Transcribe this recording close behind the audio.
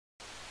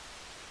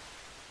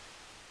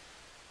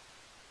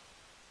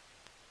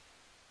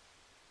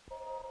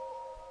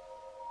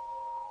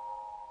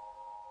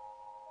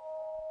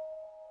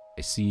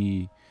I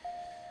see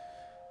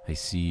I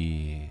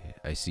see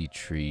I see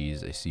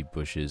trees, I see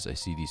bushes, I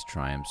see these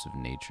triumphs of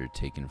nature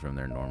taken from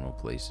their normal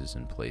places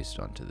and placed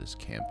onto this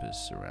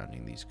campus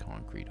surrounding these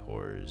concrete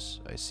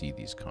horrors. I see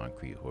these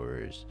concrete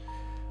horrors.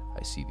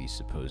 I see these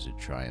supposed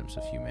triumphs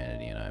of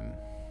humanity, and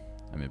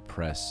I'm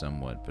impressed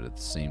somewhat, but at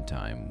the same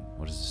time,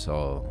 what is this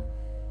all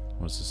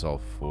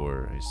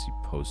for? I see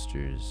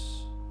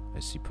posters. I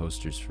see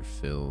posters for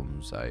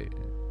films.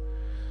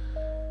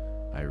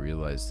 I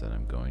realize that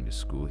I'm going to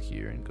school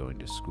here and going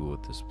to school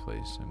at this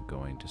place. I'm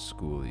going to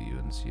school at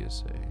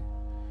UNCSA.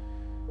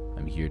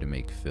 I'm here to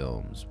make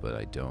films, but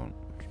I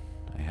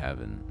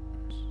haven't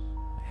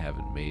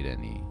made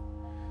any.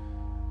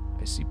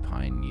 I see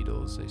pine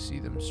needles. I see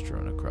them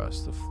strewn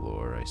across the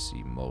floor. I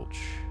see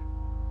mulch.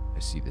 I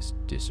see this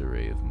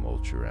disarray of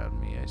mulch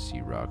around me. I see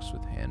rocks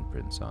with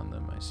handprints on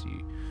them. I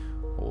see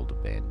old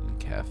abandoned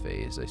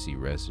cafes. I see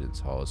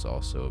residence halls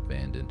also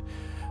abandoned.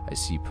 I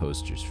see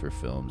posters for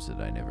films that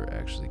I never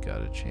actually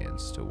got a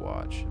chance to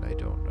watch, and I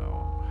don't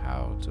know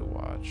how to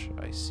watch.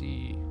 I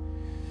see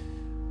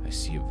a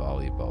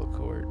volleyball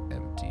court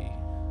empty.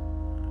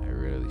 I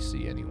rarely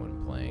see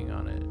anyone playing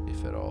on it,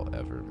 if at all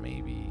ever.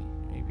 Maybe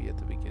at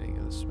the beginning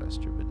of the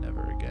semester, but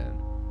never again.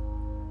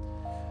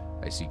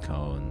 I see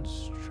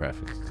cones,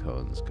 traffic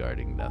cones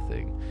guarding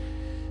nothing.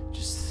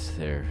 Just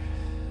there.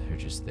 They're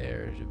just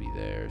there to be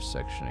there,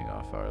 sectioning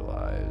off our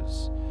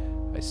lives.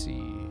 I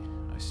see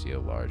a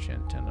large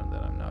antenna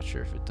that I'm not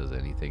sure if it does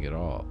anything at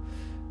all.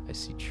 I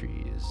see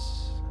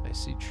trees. I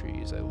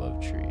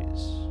love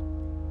trees.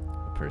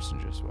 A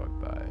person just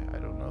walked by. I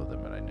don't know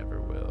them and I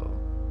never will.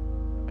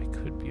 I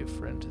could be a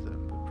friend to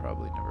them, but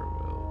probably never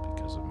will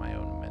because of my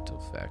own mental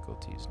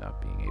faculties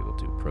not being able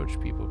to approach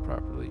people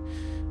properly.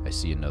 I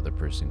see another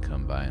person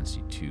come by and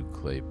see two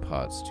clay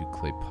pots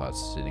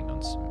sitting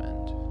on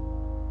cement.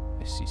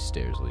 I see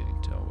stairs leading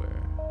to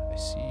nowhere. I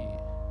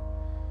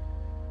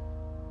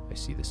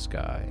see the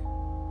sky.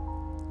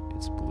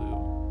 It's blue.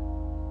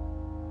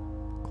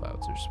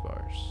 Clouds are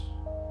sparse.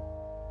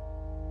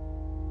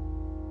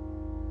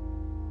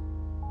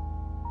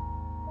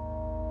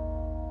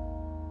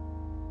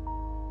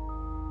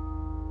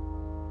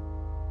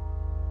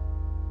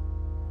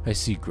 I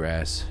see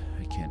grass.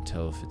 I can't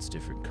tell if it's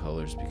different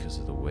colors because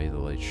of the way the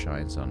light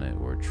shines on it,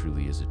 or it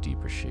truly is a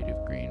deeper shade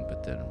of green,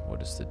 but then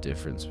what is the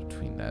difference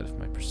between that if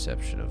my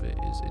perception of it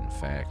is in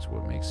fact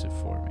what makes it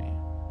for me?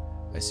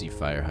 I see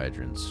fire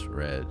hydrants,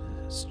 red,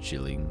 it's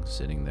chilling,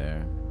 sitting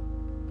there.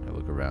 I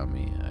look around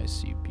me, I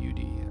see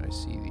beauty, I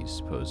see these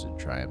supposed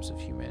triumphs of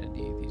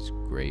humanity, these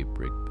gray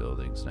brick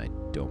buildings, and I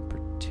don't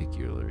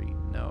particularly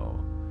know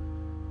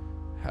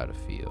how to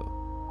feel.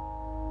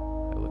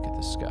 I look at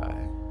the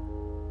sky.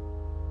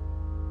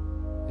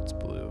 It's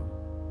blue.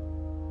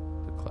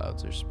 The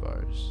clouds are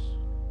sparse.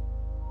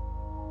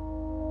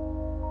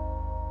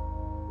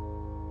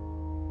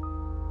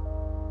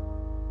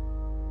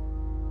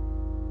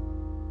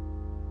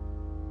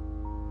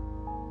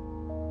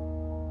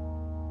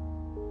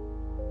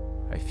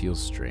 I feel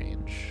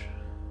strange.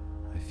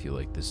 I feel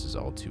like this is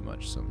all too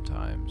much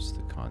sometimes.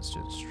 The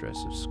constant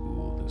stress of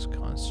school, this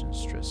constant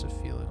stress of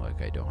feeling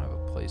like I don't have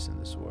a place in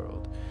this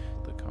world,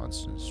 the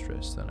constant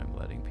stress that I'm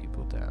letting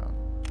people down.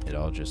 It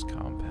all just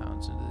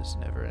compounds into this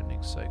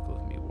never-ending cycle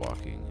of me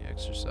walking,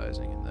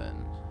 exercising, and then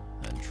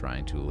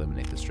trying to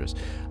eliminate the stress.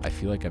 I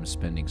feel like I'm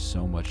spending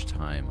so much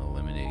time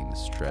eliminating the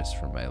stress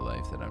from my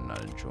life that I'm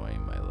not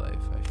enjoying my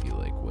life. I feel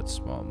like what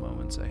small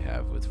moments I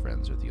have with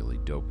friends are the only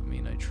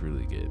dopamine I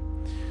truly get.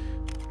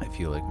 I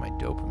feel like my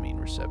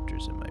dopamine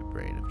receptors in my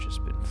brain have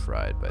just been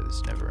fried by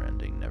this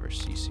never-ending,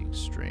 never-ceasing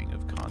string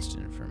of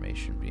constant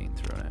information being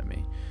thrown at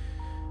me.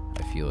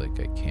 I feel like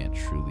I can't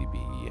truly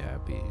be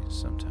happy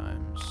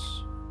sometimes.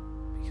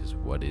 Because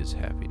what is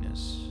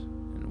happiness,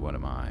 and what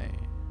am I?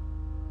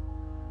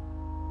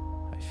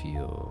 I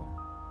feel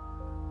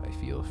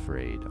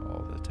afraid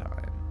all the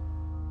time.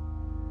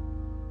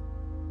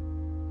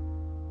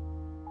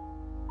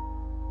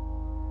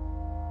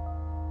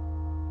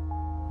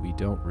 We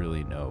don't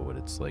really know what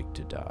it's like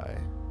to die.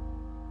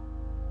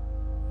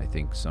 I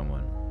think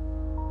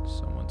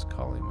someone's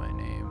calling my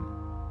name.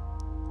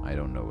 I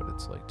don't know what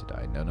it's like to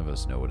die. None of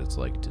us know what it's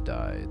like to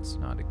die. It's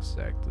not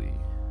exactly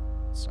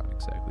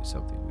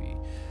something we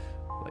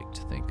like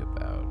to think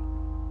about,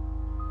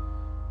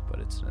 but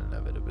it's an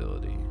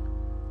inevitability.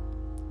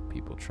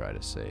 People try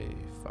to say,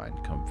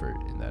 find comfort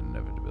in that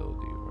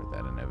inevitability, or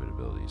that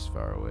inevitability is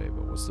far away,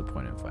 but what's the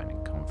point in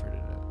finding comfort in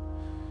it?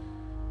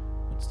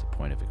 What's the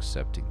point of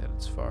accepting that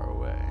it's far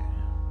away?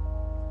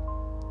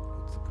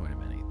 What's the point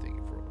of anything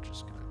if we're all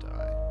just gonna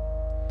die?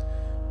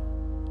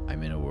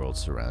 I'm in a world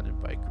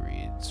surrounded by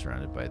greed,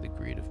 surrounded by the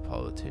greed of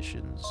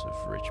politicians,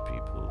 of rich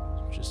people,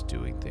 just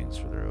doing things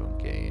for their own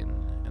gain.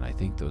 And I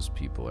think those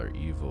people are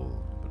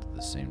evil, but at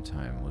the same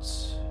time,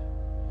 what's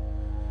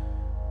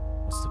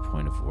the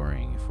point of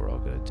worrying if we're all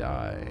gonna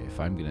die? If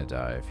I'm gonna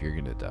die, if you're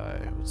gonna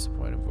die, what's the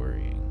point of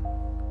worrying?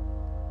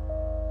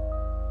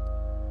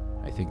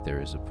 I think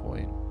there is a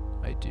point,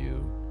 I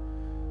do,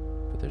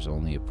 but there's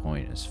only a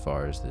point as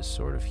far as this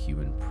sort of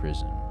human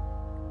prison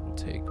will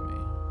take me.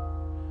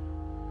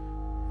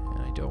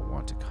 I don't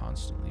want to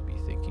constantly be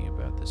thinking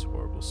about this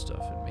horrible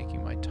stuff and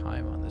making my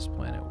time on this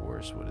planet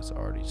worse when it's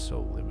already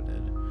so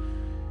limited.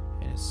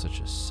 And it's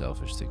such a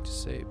selfish thing to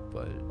say,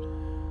 but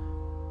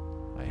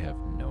I have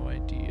no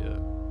idea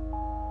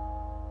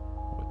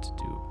what to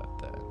do about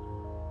that.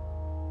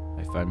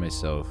 I find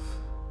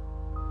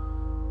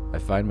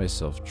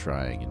myself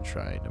trying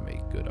to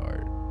make good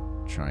art,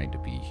 trying to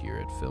be here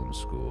at film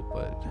school,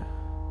 but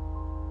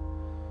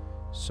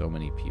so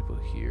many people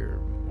here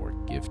are more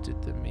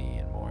gifted than me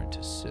and more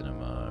into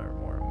cinema or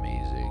more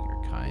amazing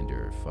or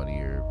kinder or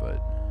funnier,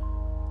 but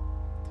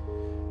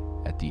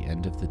at the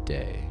end of the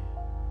day,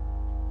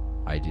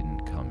 I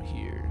didn't come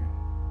here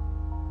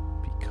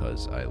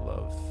because I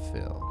love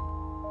film.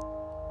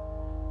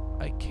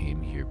 I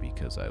came here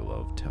because I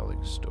love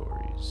telling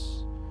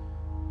stories.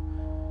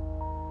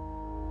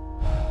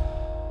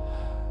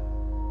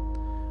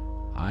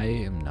 I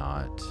am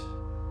not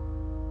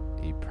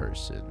a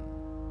person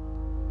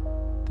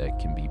that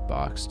can be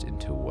boxed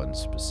into one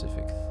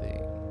specific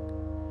thing.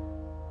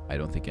 I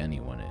don't think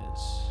anyone is.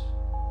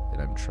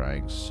 And I'm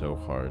trying so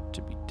hard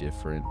to be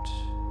different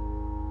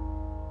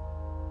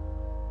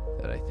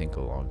that I think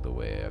along the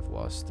way I've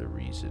lost the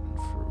reason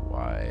for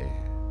why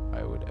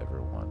I would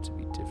ever want to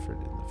be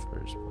different in the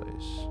first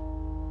place.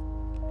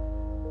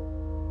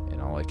 And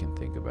all I can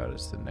think about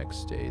is the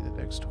next day, the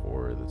next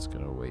horror that's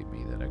going to await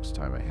me, the next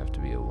time I have to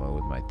be alone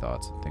with my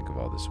thoughts and think of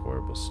all this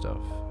horrible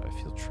stuff. I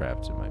feel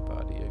trapped in my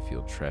body. I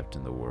feel trapped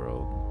in the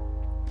world.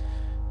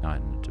 Not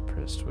in a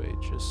depressed way,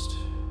 just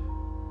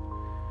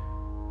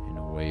in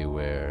a way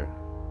where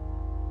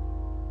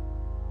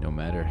no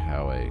matter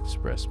how I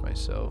express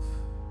myself,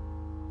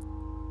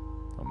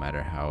 no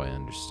matter how I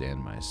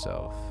understand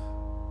myself,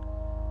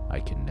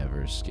 I can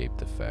never escape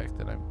the fact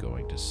that I'm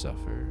going to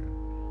suffer.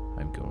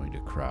 I'm going to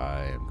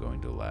cry, I'm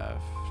going to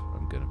laugh,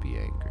 I'm going to be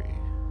angry,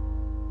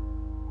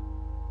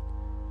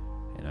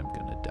 and I'm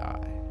going to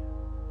die.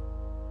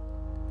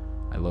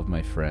 I love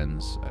my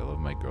friends, I love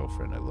my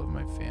girlfriend, I love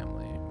my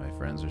family. My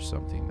friends are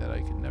something that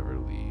I can never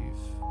leave.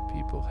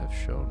 People have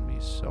shown me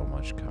so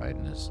much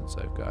kindness since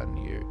I've gotten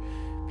here.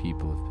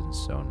 People have been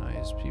so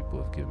nice,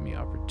 people have given me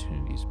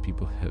opportunities,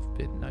 people have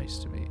been nice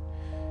to me.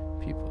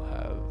 People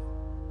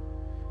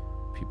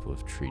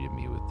have treated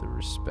me with the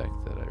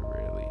respect that I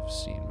rarely have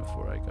seen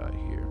before I got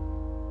here.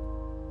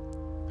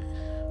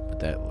 But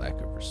that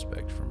lack of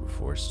respect from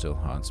before still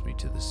haunts me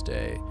to this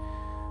day.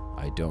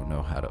 I don't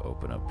know how to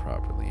open up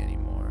properly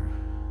anymore.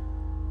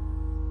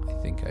 I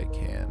think I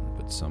can,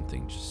 but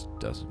something just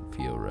doesn't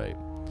feel right.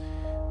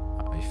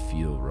 I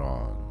feel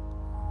wrong.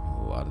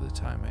 A lot of the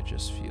time I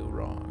just feel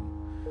wrong.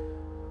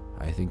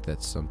 I think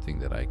that's something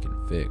that I can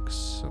fix,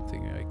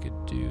 something I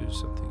could do,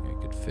 something I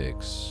could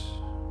fix.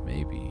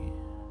 Maybe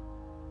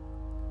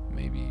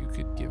you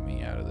could get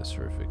me out of this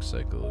horrific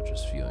cycle of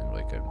just feeling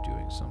like I'm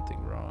doing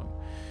something wrong,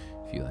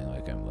 feeling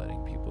like I'm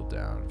letting people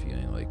down,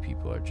 feeling like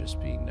people are just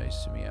being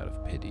nice to me out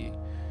of pity.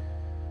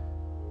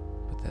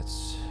 But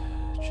that's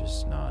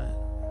just not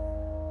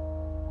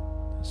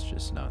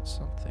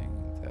something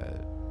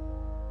that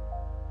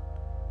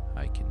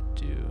I can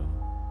do.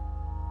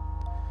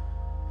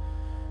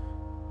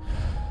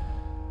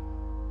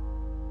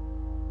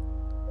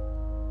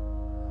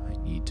 I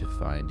need to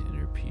find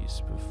inner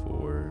peace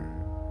before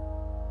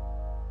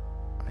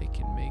I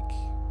can make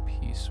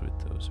peace with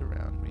those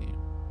around me,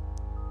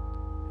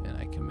 and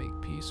I can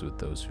make peace with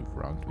those who've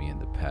wronged me in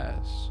the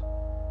past.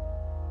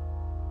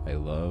 I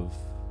love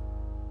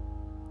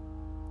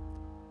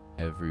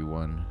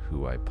everyone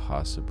who I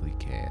possibly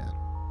can,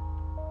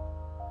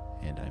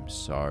 and I'm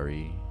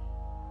sorry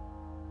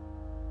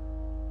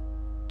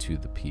to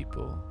the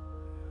people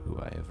who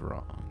I have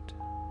wronged.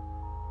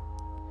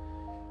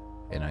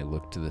 And I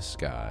look to the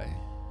sky,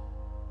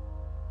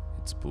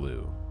 it's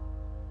blue,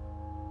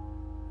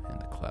 and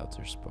the clouds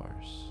are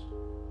sparse.